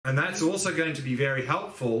And that's also going to be very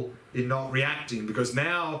helpful in not reacting, because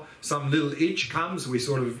now some little itch comes, we're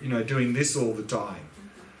sort of, doing this all the time.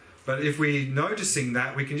 But if we're noticing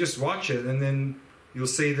that, we can just watch it and then you'll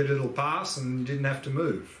see that it'll pass and you didn't have to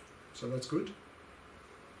move. So that's good.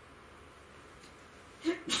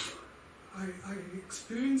 I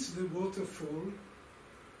experienced the waterfall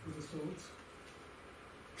with a thought.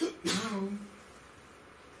 Now,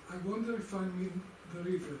 I wonder if I'm in the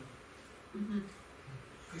river.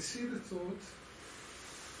 I see the thought.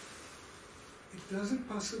 It doesn't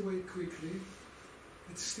pass away quickly.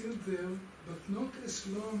 It's still there, but not as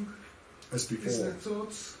long as before. As the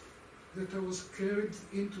thoughts that I was carried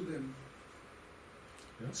into them.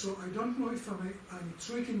 Yeah. So I don't know if I'm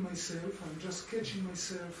tricking myself, I'm just catching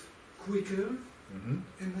myself quicker, and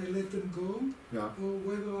I let them go, or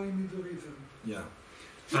whether I'm in the river. Yeah.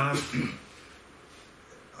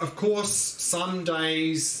 Of course, some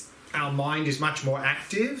days our mind is much more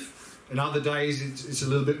active, and other days it's a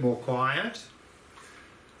little bit more quiet.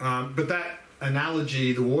 But that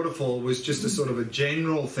analogy, the waterfall, was just a sort of a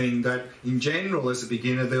general thing that, in general, as a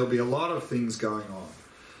beginner, there'll be a lot of things going on.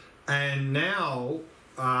 And now,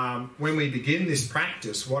 when we begin this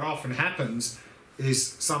practice, what often happens is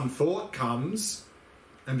some thought comes,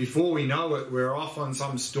 and before we know it, we're off on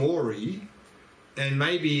some story, and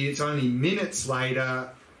maybe it's only minutes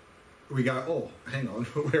later we go, oh, hang on,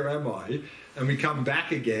 where am I? And we come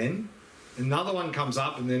back again, another one comes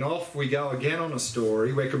up, and then off we go again on a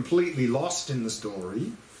story. We're completely lost in the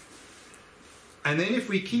story. And then if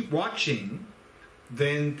we keep watching,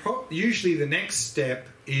 then usually the next step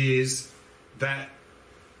is that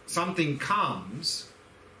something comes,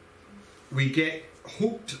 we get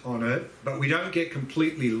hooked on it, but we don't get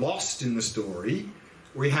completely lost in the story.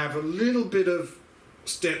 We have a little bit of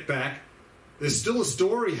step back. There's still a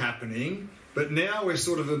story happening, but now we're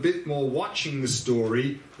sort of a bit more watching the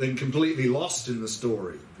story than completely lost in the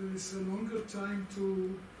story. There is a longer time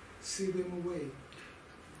to see them away.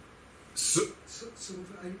 So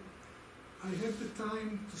I have the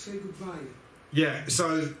time to say goodbye. Yeah,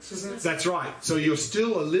 so that's right. So you're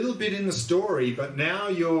still a little bit in the story, but now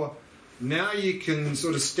you can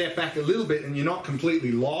sort of step back a little bit and you're not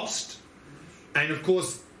completely lost. And of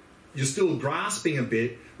course, you're still grasping a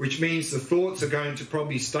bit, which means the thoughts are going to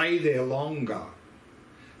probably stay there longer,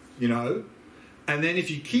 And then if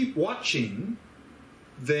you keep watching,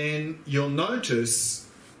 then you'll notice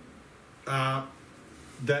that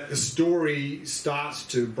the story starts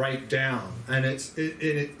to break down. And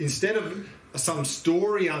instead of some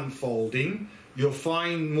story unfolding, you'll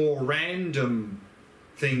find more random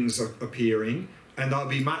things appearing, and they'll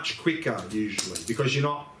be much quicker usually because you're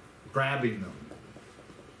not grabbing them.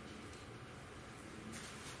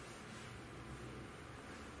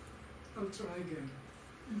 I'll try again.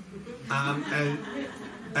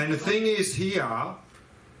 And the thing is here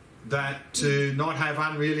that to not have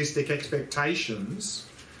unrealistic expectations,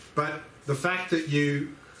 but the fact that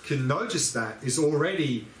you can notice that is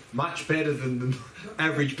already much better than the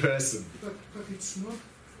average person. But it's not,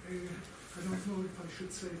 I don't know if I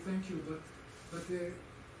should say thank you, but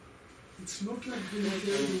it's not like being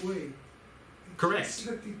carried away. Correct. It's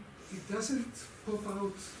that it doesn't pop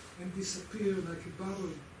out and disappear like a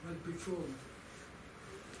bubble like before.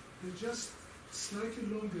 They're just slightly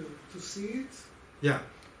longer to see it. Yeah.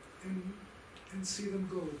 And see them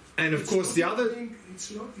go. And of course the other...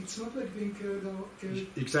 It's not like being carried out...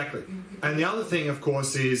 Exactly. And the other thing, of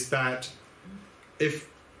course, is that if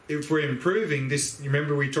we're improving this,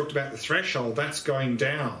 remember we talked about the threshold, that's going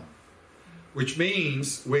down, which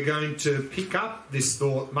means we're going to pick up this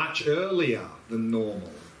thought much earlier than normal.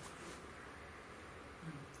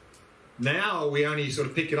 Now we only sort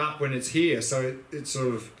of pick it up when it's here, so it's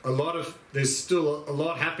sort of there's still a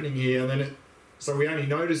lot happening here, and then so we only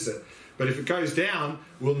notice it. But if it goes down,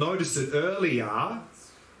 we'll notice it earlier,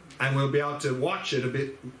 and we'll be able to watch it a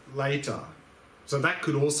bit later. So that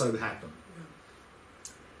could also happen.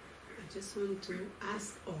 I just want to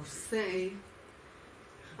ask or say,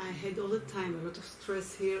 I had all the time a lot of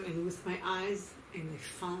stress here, and with my eyes, and I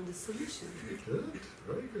found a solution. Good,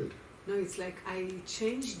 very good. No, it's like I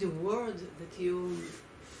changed the word that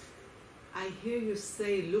I hear you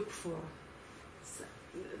say look for.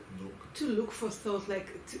 To look for thought, like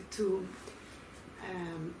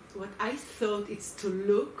what I thought it's to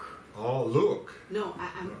look. Oh, look. No,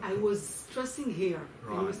 I was stressing here,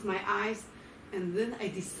 right, and with my eyes, and then I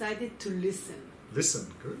decided to listen.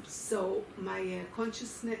 Listen, good. So my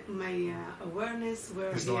consciousness, my awareness were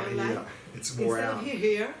it's here, not like here. It's more instead out. of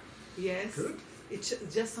here, yes. Good. It's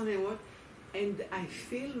just on a word, and I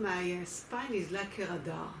feel my spine is like a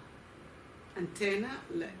radar antenna,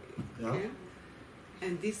 like, yeah.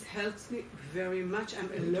 and this helps me very much.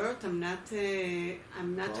 I'm alert. I'm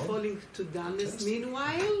not falling to dullness.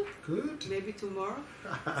 Meanwhile, good. Maybe tomorrow.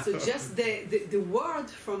 So just the word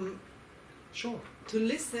from to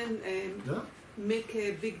listen make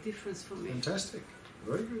a big difference for me. Fantastic.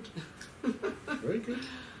 Very good. Very good.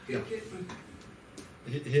 Yeah.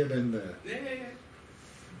 Here then there. Yeah.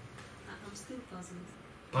 I'm still puzzled.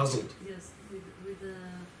 Puzzled. Yes, with the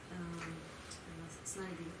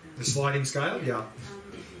sliding. The sliding scale, yeah.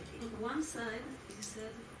 On one side, you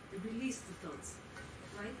said release the thoughts,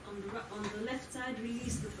 right? On the left side,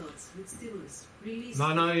 release the thoughts with stillness. Release.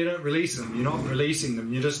 No, you don't release them. You're not releasing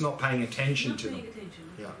them. You're just not paying attention to them. Not paying attention.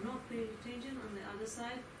 Yeah. Not paying attention. On the other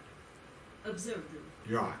side, observe them.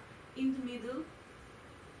 Right. In the middle,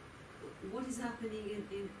 what is happening in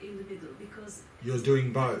the middle? Because you're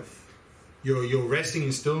doing both. You're resting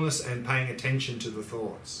in stillness and paying attention to the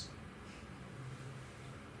thoughts.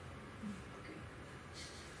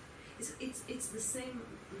 Okay. It's the same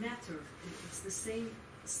matter. It's the same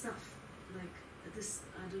stuff. Like this,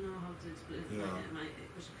 I don't know how to explain my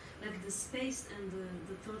question. Like the space and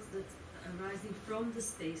the thoughts that are arising from the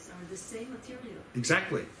space are the same material.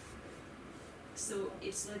 Exactly. So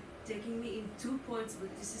it's like taking me in 2 points, but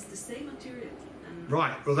this is the same material.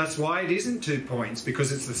 Right. Well, that's why it isn't 2 points,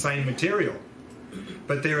 because it's the same material.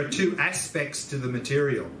 But there are 2 aspects to the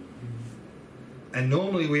material. And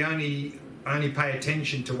normally we only pay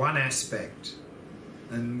attention to one aspect,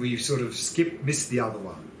 and we sort of miss the other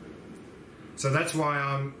one. So that's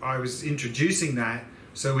why I was introducing that,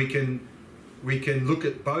 so we can look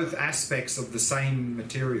at both aspects of the same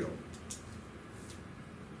material.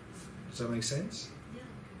 Does that make sense? Yeah.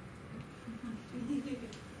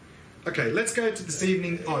 Okay, let's go to this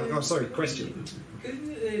evening. Oh, sorry, question.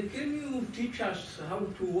 Can you teach us how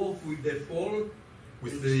to walk with the fall,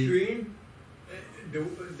 With the stream,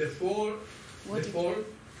 the fall, waterfall.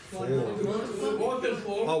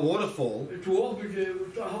 Oh, waterfall. To walk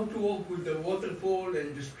with how to walk with the waterfall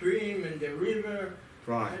and the stream and the river,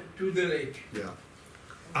 right, to the lake.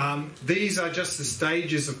 Yeah. These are just the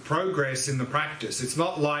stages of progress in the practice. It's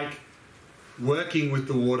not like working with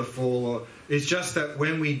the waterfall. It's just that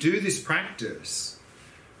when we do this practice,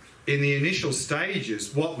 in the initial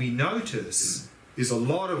stages, what we notice is a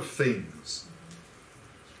lot of things.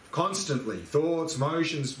 Constantly. Thoughts,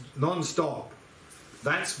 motions, non-stop.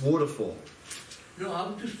 That's waterfall. No,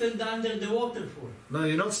 how to stand under the waterfall. No,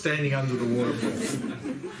 you're not standing under the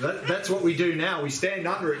waterfall. That's what we do now. We stand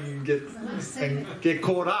under it and get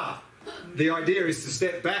caught up. The idea is to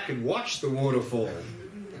step back and watch the waterfall.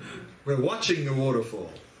 We're watching the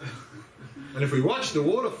waterfall. And if we watch the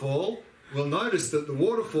waterfall, we'll notice that the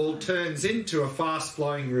waterfall turns into a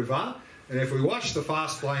fast-flowing river. And if we watch the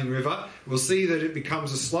fast-flowing river, we'll see that it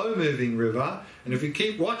becomes a slow-moving river. And if we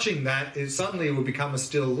keep watching that, it suddenly will become a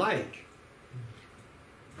still lake.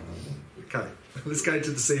 Okay, let's go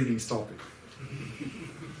to this evening's topic.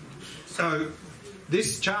 So,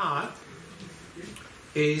 this chart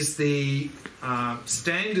is the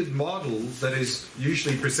standard model that is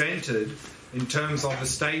usually presented in terms of the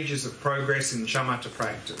stages of progress in shamatha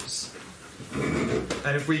practice.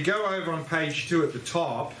 And if we go over on page 2 at the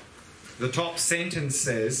top sentence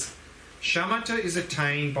says, shamatha is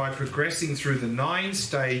attained by progressing through the 9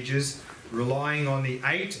 stages, relying on the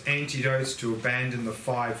 8 antidotes to abandon the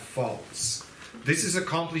 5 faults. This is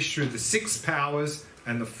accomplished through the 6 powers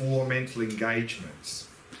and the 4 mental engagements.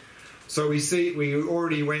 So we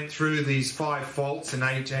already went through these 5 faults and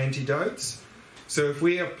 8 antidotes. So if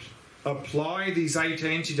we apply these 8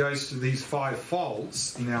 antidotes to these 5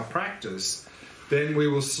 faults in our practice, then we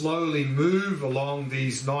will slowly move along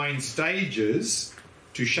these 9 stages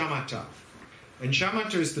to shamatha. And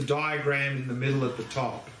shamatha is the diagram in the middle at the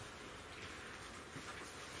top.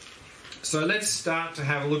 So let's start to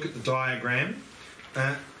have a look at the diagram.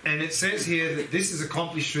 And it says here that this is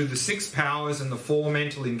accomplished through the 6 powers and the 4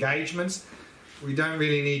 mental engagements. We don't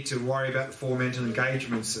really need to worry about the 4 mental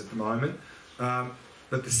engagements at the moment.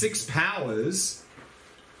 But the 6 powers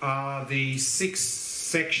are the 6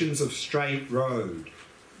 sections of straight road.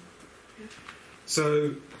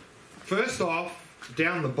 So, first off,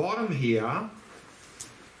 down the bottom here,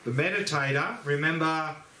 the meditator,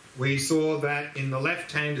 remember we saw that in the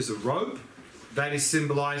left hand is a rope. That is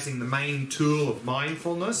symbolizing the main tool of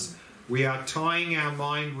mindfulness. We are tying our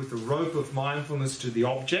mind with the rope of mindfulness to the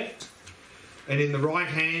object. And in the right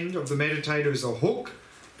hand of the meditator is a hook.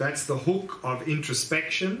 That's the hook of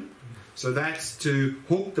introspection. So that's to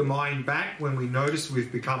hook the mind back when we notice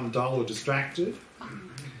we've become dull or distracted.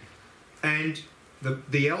 And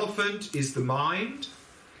the elephant is the mind.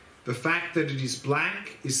 The fact that it is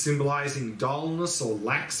black is symbolizing dullness or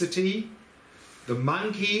laxity. The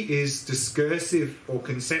monkey is discursive or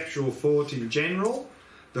conceptual thought in general.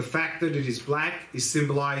 The fact that it is black is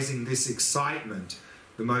symbolizing this excitement,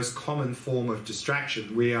 the most common form of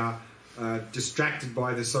distraction. We are distracted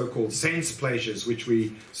by the so-called sense pleasures, which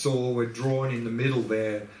we saw were drawn in the middle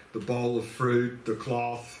there, the bowl of fruit, the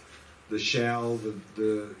cloth, the shell,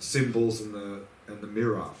 the symbols, and the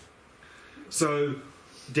mirror. So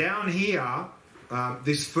down here,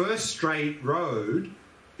 this first straight road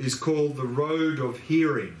is called the road of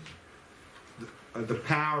hearing, the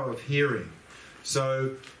power of hearing.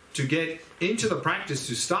 So to get into the practice,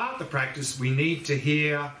 to start the practice, we need to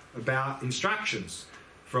hear about instructions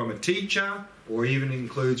from a teacher, or even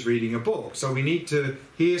includes reading a book. So we need to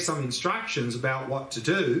hear some instructions about what to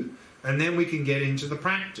do, and then we can get into the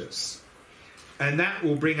practice. And that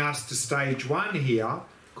will bring us to stage 1 here,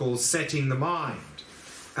 called setting the mind.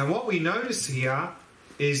 And what we notice here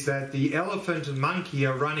is that the elephant and monkey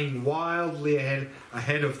are running wildly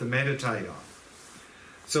ahead of the meditator.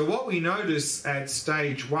 So what we notice at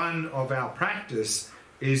stage 1 of our practice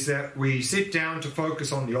is that we sit down to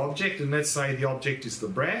focus on the object, and let's say the object is the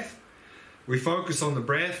breath. We focus on the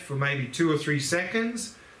breath for maybe 2 or 3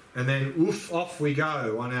 seconds, and then oof, off we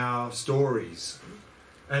go on our stories.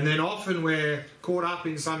 And then often we're caught up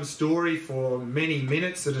in some story for many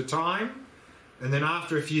minutes at a time, and then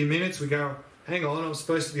after a few minutes we go, hang on, I'm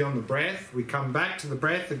supposed to be on the breath. We come back to the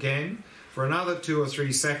breath again for another 2 or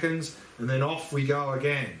 3 seconds, and then off we go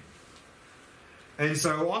again. And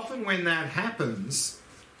so often when that happens,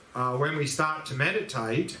 when we start to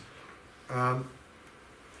meditate,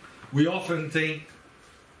 we often think,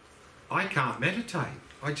 I can't meditate.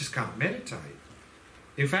 I just can't meditate.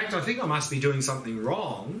 In fact, I think I must be doing something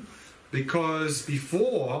wrong, because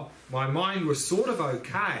before my mind was sort of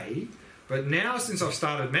okay, but now since I've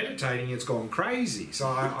started meditating, it's gone crazy. So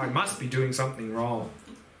I must be doing something wrong.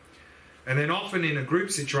 And then often in a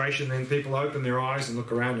group situation, then people open their eyes and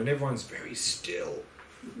look around and everyone's very still.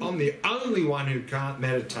 I'm the only one who can't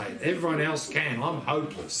meditate. Everyone else can. I'm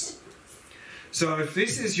hopeless. So if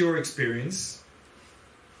this is your experience,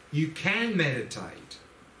 you can meditate.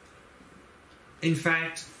 In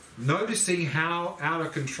fact, noticing how out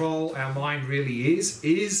of control our mind really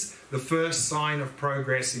is the first sign of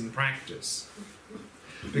progress in practice.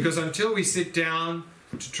 Because until we sit down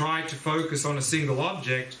to try to focus on a single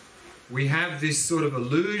object, we have this sort of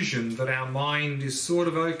illusion that our mind is sort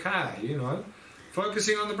of okay, you know.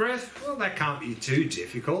 Focusing on the breath, well, that can't be too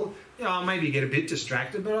difficult. You know, I'll maybe get a bit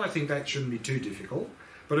distracted, but I think that shouldn't be too difficult.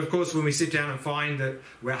 But of course, when we sit down and find that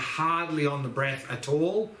we're hardly on the breath at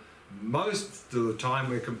all, most of the time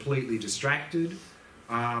we're completely distracted.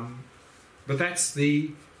 But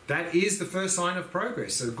that is the first sign of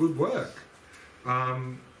progress, so good work.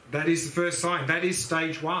 That is the first sign. That is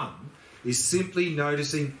stage 1, is simply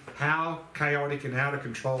noticing how chaotic and out of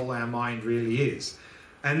control our mind really is.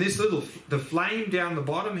 And the flame down the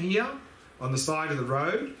bottom here on the side of the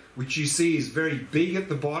road, which you see is very big at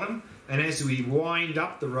the bottom, and as we wind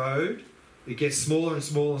up the road, it gets smaller and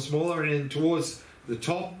smaller and smaller, and then towards the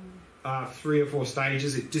top 3 or 4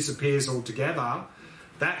 stages, it disappears altogether.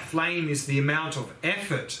 That flame is the amount of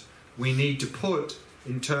effort we need to put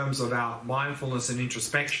in terms of our mindfulness and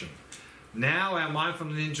introspection. Now our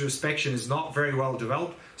mindfulness and introspection is not very well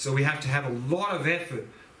developed, so we have to have a lot of effort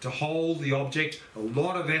to hold the object, a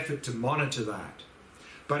lot of effort to monitor that.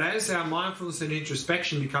 But as our mindfulness and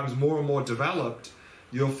introspection becomes more and more developed,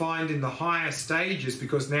 you'll find in the higher stages,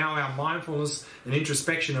 because now our mindfulness and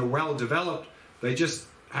introspection are well developed, they just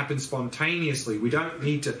happen spontaneously. We don't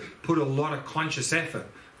need to put a lot of conscious effort.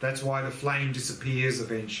 That's why the flame disappears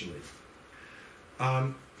eventually.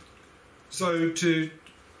 So to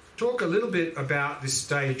talk a little bit about this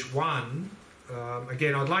stage 1,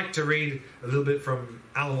 again, I'd like to read a little bit from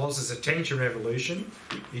Alan Watts's Attention Revolution.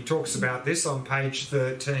 He talks about this on page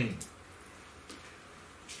 13.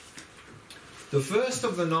 The first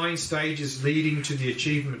of the 9 stages leading to the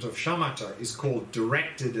achievement of Shamatha is called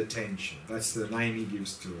directed attention. That's the name he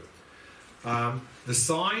gives to it. The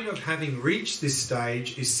sign of having reached this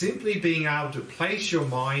stage is simply being able to place your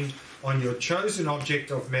mind on your chosen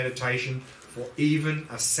object of meditation for even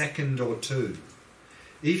a second or 2.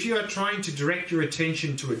 If you are trying to direct your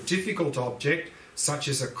attention to a difficult object, such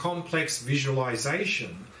as a complex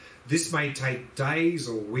visualization, this may take days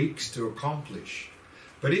or weeks to accomplish.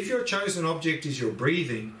 But if your chosen object is your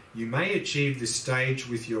breathing, you may achieve this stage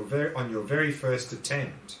on your very first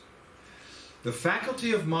attempt. The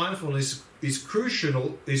faculty of mindfulness is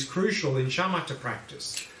crucial in Shamatha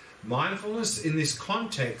practice. Mindfulness in this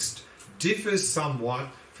context differs somewhat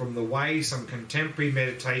from the way some contemporary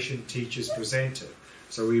meditation teachers present it.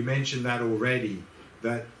 So we mentioned that already,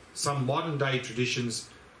 that some modern day traditions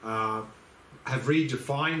have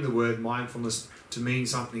redefined the word mindfulness to mean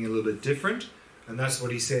something a little bit different, and that's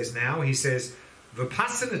what he says now. He says,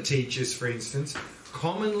 Vipassana teachers, for instance,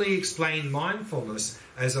 commonly explain mindfulness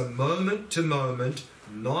as a moment-to-moment,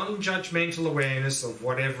 non-judgmental awareness of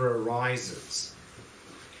whatever arises.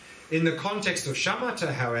 In the context of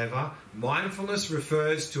shamatha, however, mindfulness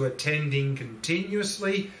refers to attending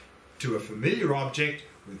continuously to a familiar object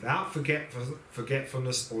without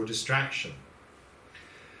forgetfulness or distraction.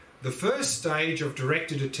 The first stage of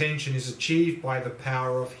directed attention is achieved by the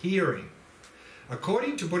power of hearing.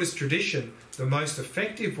 According to Buddhist tradition, the most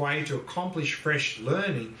effective way to accomplish fresh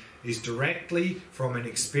learning is directly from an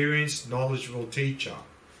experienced, knowledgeable teacher.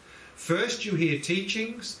 First you hear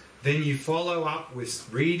teachings, then you follow up with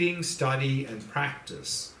reading, study, and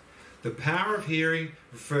practice. The power of hearing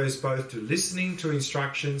refers both to listening to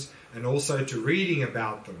instructions and also to reading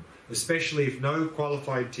about them, especially if no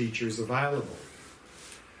qualified teacher is available.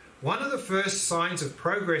 One of the first signs of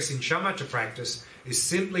progress in shamatha practice is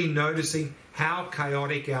simply noticing how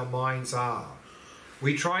chaotic our minds are.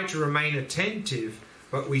 We try to remain attentive,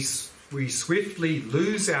 but we swiftly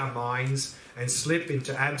lose our minds and slip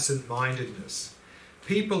into absent-mindedness.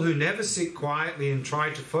 People who never sit quietly and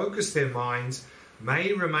try to focus their minds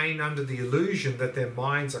may remain under the illusion that their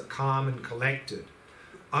minds are calm and collected.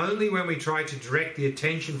 Only when we try to direct the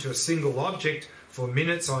attention to a single object for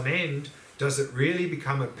minutes on end does it really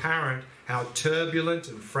become apparent how turbulent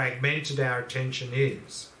and fragmented our attention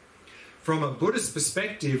is. From a Buddhist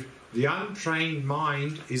perspective, the untrained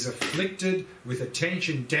mind is afflicted with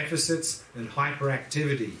attention deficits and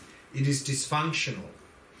hyperactivity. It is dysfunctional.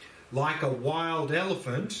 Like a wild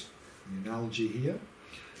elephant, the analogy here,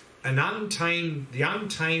 the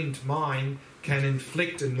untamed mind can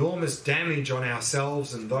inflict enormous damage on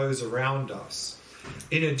ourselves and those around us.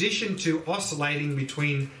 In addition to oscillating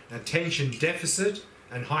between attention deficit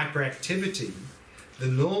and hyperactivity, the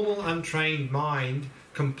normal untrained mind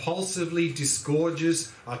compulsively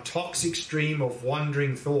disgorges a toxic stream of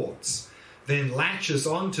wandering thoughts, then latches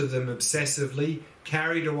onto them obsessively,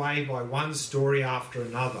 carried away by one story after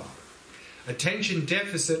another. Attention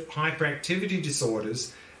deficit hyperactivity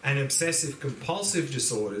disorders and obsessive compulsive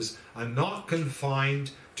disorders are not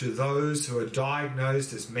confined to those who are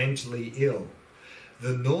diagnosed as mentally ill.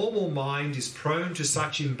 The normal mind is prone to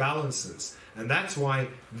such imbalances, and that's why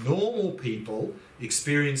normal people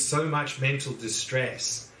experience so much mental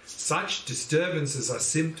distress. Such disturbances are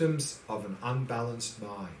symptoms of an unbalanced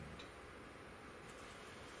mind.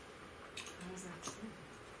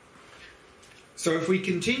 So if we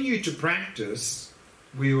continue to practice,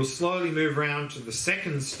 we will slowly move around to the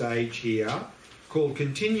second stage here, called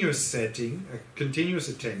continuous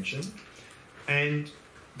attention, and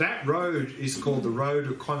that road is called the road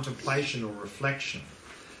of contemplation or reflection.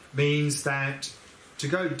 Means that to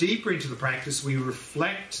go deeper into the practice, we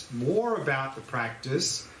reflect more about the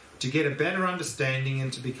practice to get a better understanding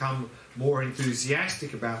and to become more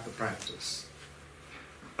enthusiastic about the practice.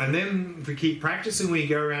 And then if we keep practicing, we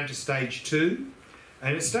go around to stage 2.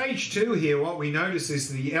 And at stage 2 here, what we notice is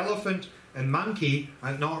the elephant and monkey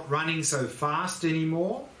are not running so fast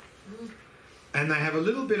anymore. And they have a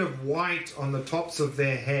little bit of white on the tops of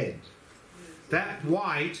their head. That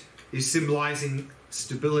white is symbolizing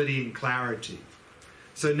stability and clarity.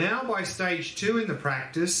 So now by stage 2 in the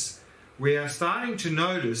practice, we are starting to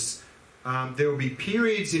notice there will be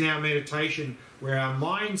periods in our meditation where our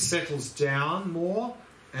mind settles down more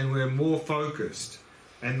and we're more focused.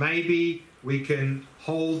 And maybe we can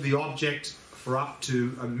hold the object for up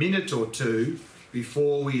to a minute or two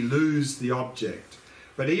before we lose the object.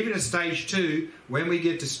 But even at stage 2, when we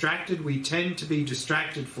get distracted, we tend to be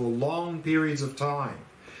distracted for long periods of time.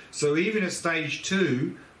 So even at stage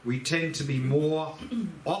 2, we tend to be more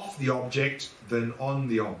off the object than on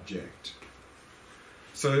the object.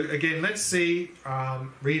 So again, let's read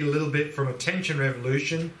a little bit from Attention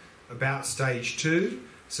Revolution about stage 2.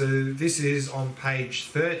 So this is on page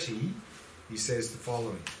 30. He says the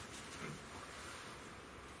following.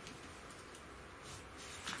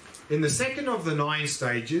 In the second of the 9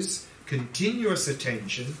 stages, continuous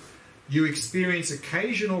attention, you experience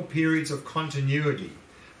occasional periods of continuity,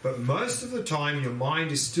 but most of the time your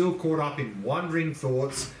mind is still caught up in wandering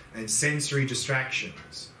thoughts and sensory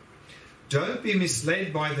distractions. Don't be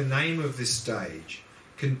misled by the name of this stage.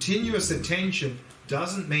 Continuous attention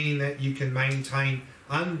doesn't mean that you can maintain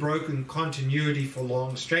unbroken continuity for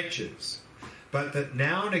long stretches, but that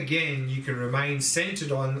now and again you can remain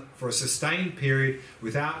centered on for a sustained period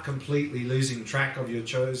without completely losing track of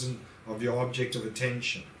your object of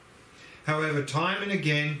attention. However, time and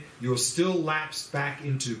again you'll still lapse back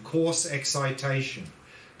into coarse excitation,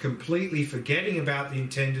 completely forgetting about the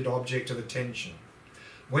intended object of attention.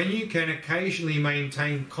 When you can occasionally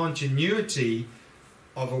maintain continuity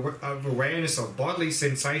of awareness of bodily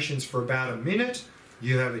sensations for about a minute,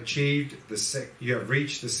 you have achieved you have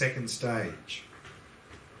reached the second stage.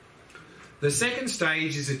 The second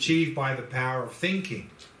stage is achieved by the power of thinking.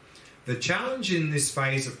 The challenge in this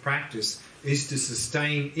phase of practice is to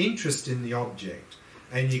sustain interest in the object,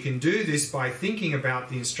 and you can do this by thinking about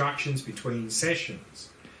the instructions between sessions.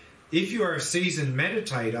 If you are a seasoned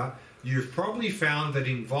meditator, you've probably found that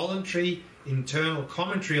involuntary internal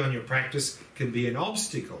commentary on your practice can be an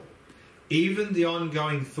obstacle. Even the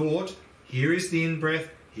ongoing thought, here is the in-breath,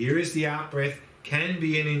 here is the out-breath, can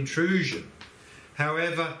be an intrusion.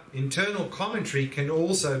 However, internal commentary can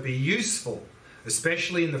also be useful,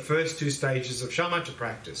 especially in the first two stages of shamatha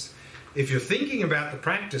practice. If you're thinking about the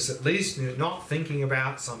practice, at least you're not thinking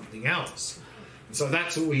about something else. And so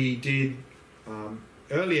that's what we did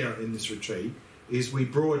earlier in this retreat, is we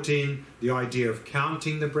brought in the idea of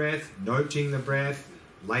counting the breath, noting the breath,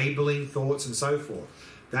 labeling thoughts and so forth.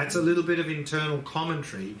 That's a little bit of internal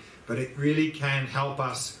commentary, but it really can help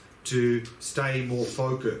us to stay more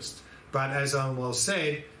focused. But as Alan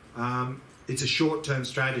said, it's a short-term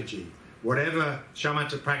strategy. Whatever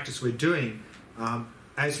shamatha practice we're doing,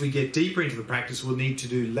 as we get deeper into the practice, we'll need to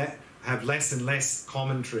have less and less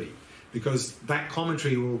commentary, because that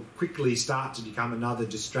commentary will quickly start to become another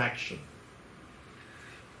distraction.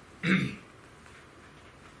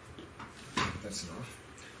 That's enough.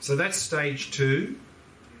 So that's stage 2.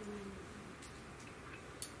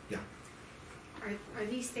 Yeah. Are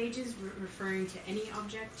these stages referring to any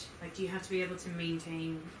object? Like, do you have to be able to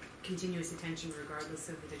maintain continuous attention regardless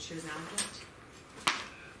of the chosen object?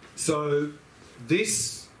 So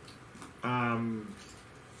this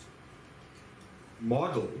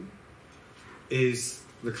model is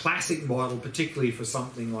the classic model, particularly for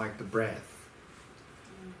something like the breath.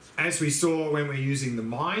 As we saw when we're using the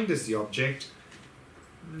mind as the object,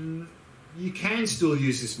 you can still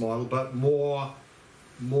use this model, but more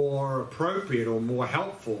appropriate or more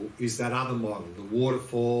helpful is that other model, the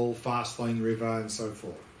waterfall, fast-flowing river, and so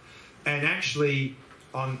forth. And actually,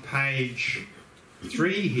 on page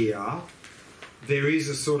 3 here, there is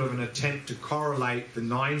a sort of an attempt to correlate the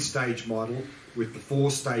 9-stage model with the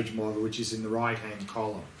 4-stage model, which is in the right-hand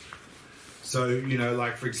column. So, you know,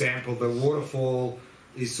 like, for example, the waterfall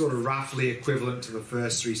is sort of roughly equivalent to the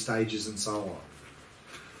first 3 stages and so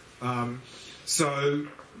on. So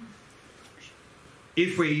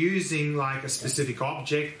if we're using like a specific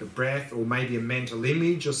object, the breath, or maybe a mental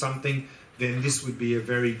image or something, then this would be a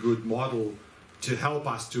very good model to help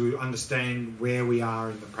us to understand where we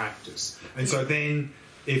are in the practice. And so then,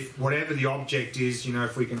 if whatever the object is, you know,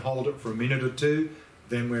 if we can hold it for a minute or 2,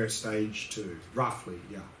 then we're at stage 2, roughly,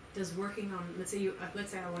 yeah. Does working on, let's say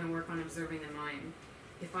I want to work on observing the mind,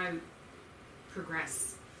 if I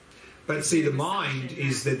progress. But see, the mind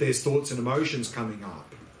is that there's thoughts and emotions coming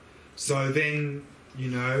up. So then, you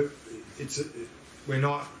know, we're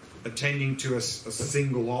not attending to a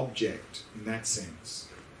single object in that sense.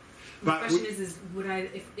 The question is would I,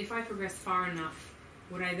 if I progress far enough,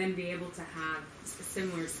 would I then be able to have a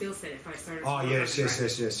similar skill set if I started? Oh, yes.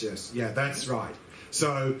 Yeah, that's right.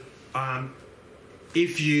 So,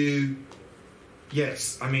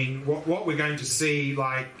 yes, I mean, what we're going to see,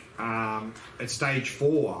 like at stage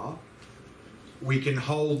 4, we can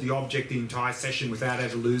hold the object the entire session without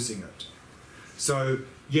ever losing it. So,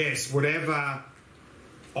 yes, whatever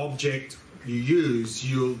object you use,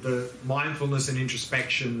 the mindfulness and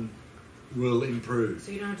introspection will improve.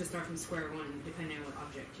 So you don't have to start from square one, depending on what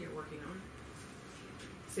object you're working on.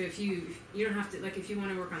 So if you don't have to, like, if you want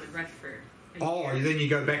to work on the breath for a year, then you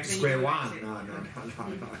go back to square one.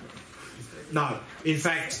 No. In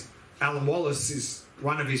fact, Alan Wallace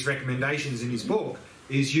one of his recommendations in his book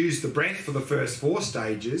is use the breath for the first 4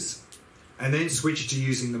 stages and then switch to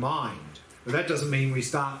using the mind. But that doesn't mean we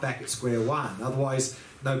start back at square one. Otherwise,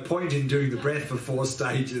 no point in doing the breath for 4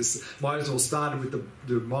 stages. Might as well start with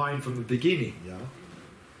the mind from the beginning, yeah?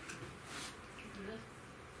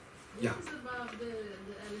 What is about the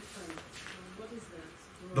elephant? What is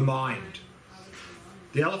that? The mind.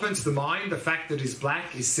 The elephant's the mind. The fact that it's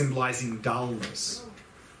black is symbolizing dullness,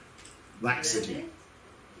 laxity.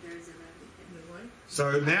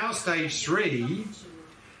 So now stage 3,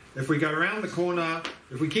 if we go around the corner,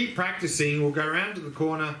 if we keep practicing, we'll go around to the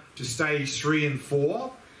corner to stage 3 and 4,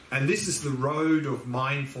 and this is the road of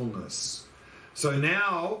mindfulness. So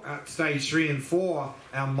now at stage 3 and 4,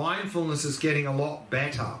 our mindfulness is getting a lot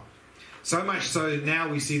better. So much so now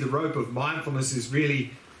we see the rope of mindfulness is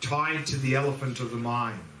really tied to the elephant of the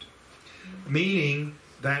mind. Meaning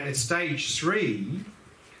that at stage 3,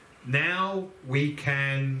 now we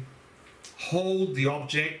can hold the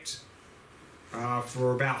object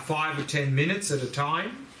for about 5 or 10 minutes at a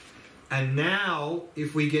time. And now,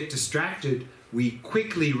 if we get distracted, we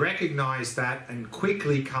quickly recognize that and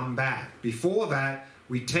quickly come back. Before that,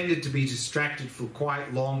 we tended to be distracted for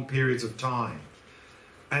quite long periods of time.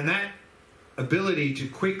 And that ability to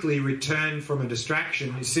quickly return from a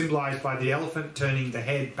distraction is symbolized by the elephant turning the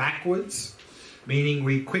head backwards, meaning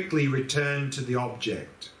we quickly return to the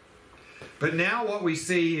object. But now what we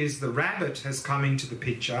see is the rabbit has come into the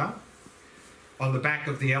picture on the back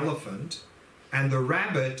of the elephant, and the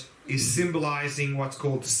rabbit is symbolizing what's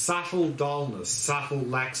called subtle dullness, subtle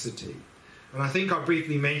laxity. And I think I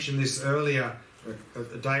briefly mentioned this earlier,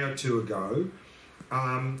 a day or two ago,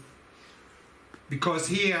 because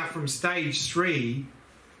here from stage 3,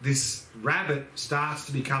 this rabbit starts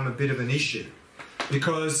to become a bit of an issue.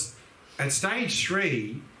 Because at stage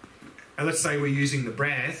 3, and let's say we're using the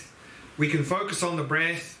breath, we can focus on the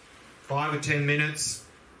breath 5 or 10 minutes.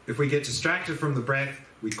 If we get distracted from the breath,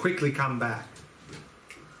 we quickly come back.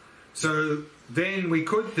 So then we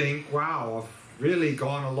could think, wow, I've really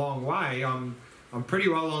gone a long way. I'm pretty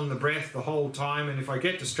well on the breath the whole time, and if I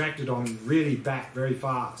get distracted, I'm really back very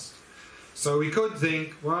fast. So we could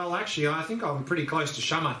think, well, actually, I think I'm pretty close to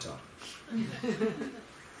Shamatha.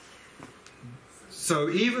 So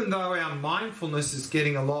even though our mindfulness is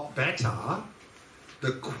getting a lot better,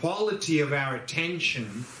 the quality of our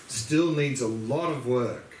attention still needs a lot of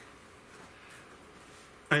work.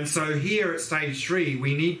 And so here at stage 3,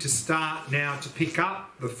 we need to start now to pick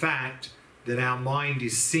up the fact that our mind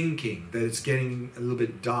is sinking, that it's getting a little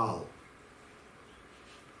bit dull.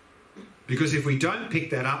 Because if we don't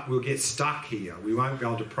pick that up, we'll get stuck here. We won't be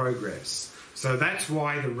able to progress. So that's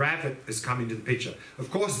why the rabbit has come into the picture. Of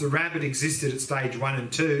course, the rabbit existed at stage 1 and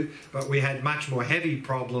 2, but we had much more heavy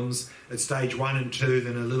problems at stage 1 and 2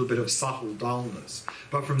 than a little bit of subtle dullness.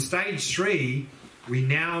 But from stage 3, we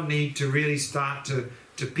now need to really start to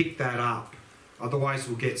pick that up. Otherwise,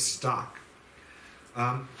 we'll get stuck.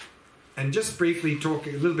 And just briefly talk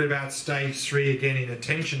a little bit about stage 3 again in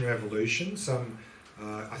attention revolution.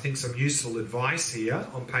 I think some useful advice here.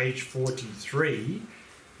 On page 43,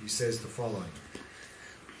 he says the following.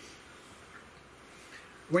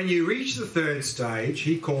 When you reach the 3rd stage,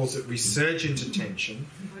 he calls it resurgent attention.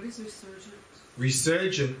 What is resurgent?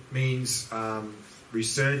 Resurgent means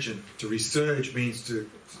resurgent. To resurge means to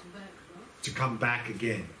come back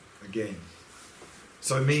again.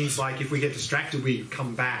 So it means like if we get distracted, we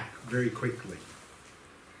come back very quickly.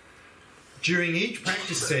 During each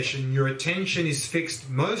practice session, your attention is fixed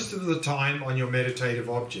most of the time on your meditative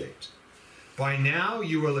object. By now,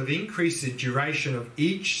 you will have increased the duration of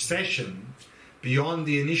each session beyond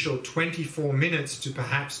the initial 24 minutes to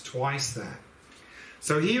perhaps twice that.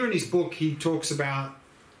 So here in his book, he talks about,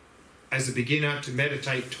 as a beginner, to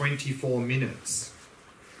meditate 24 minutes.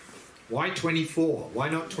 Why 24? Why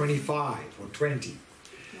not 25 or 20?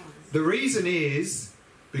 The reason is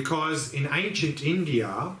because in ancient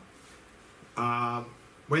India,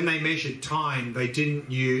 when they measured time, they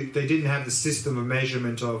didn't have the system of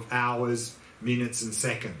measurement of hours, minutes and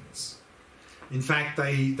seconds. In fact,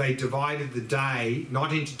 they divided the day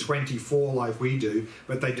not into 24 like we do,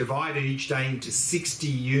 but they divided each day into 60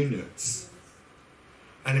 units.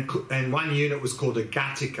 And one unit was called a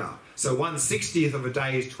gatika. So 1/60th of a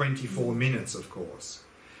day is 24 minutes, of course.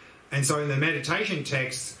 And so in the meditation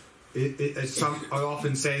text, it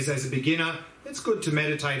often says, as a beginner, it's good to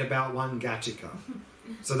meditate about 1 gatika.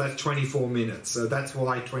 So that's 24 minutes. So that's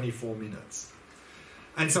why 24 minutes.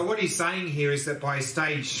 And so what he's saying here is that by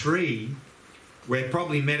stage 3, we're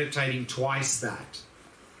probably meditating twice that.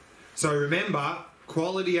 So remember,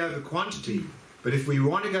 quality over quantity. But if we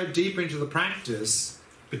want to go deeper into the practice,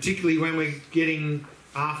 particularly when we're getting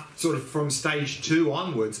sort of from stage 2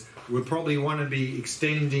 onwards, we'll probably want to be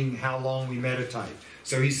extending how long we meditate.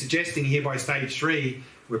 So he's suggesting here by stage 3,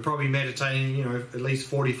 we're probably meditating, at least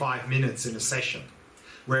 45 minutes in a session.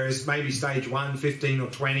 Whereas maybe stage 1, 15 or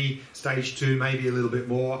 20, stage 2, maybe a little bit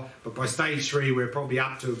more. But by stage 3, we're probably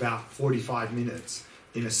up to about 45 minutes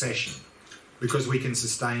in a session because we can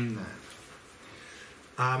sustain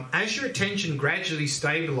that. As your attention gradually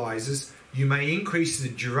stabilizes, you may increase the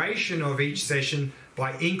duration of each session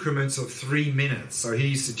by increments of 3 minutes. So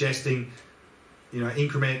he's suggesting,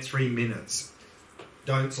 increment 3 minutes.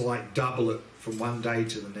 Don't double it from one day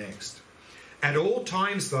to the next. At all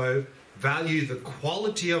times, though, value the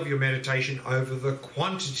quality of your meditation over the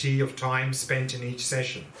quantity of time spent in each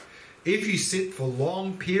session. If you sit for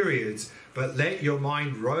long periods but let your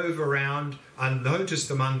mind rove around unnoticed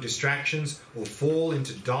among distractions or fall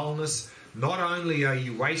into dullness, not only are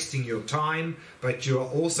you wasting your time, but you're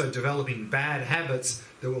also developing bad habits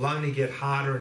that will only get harder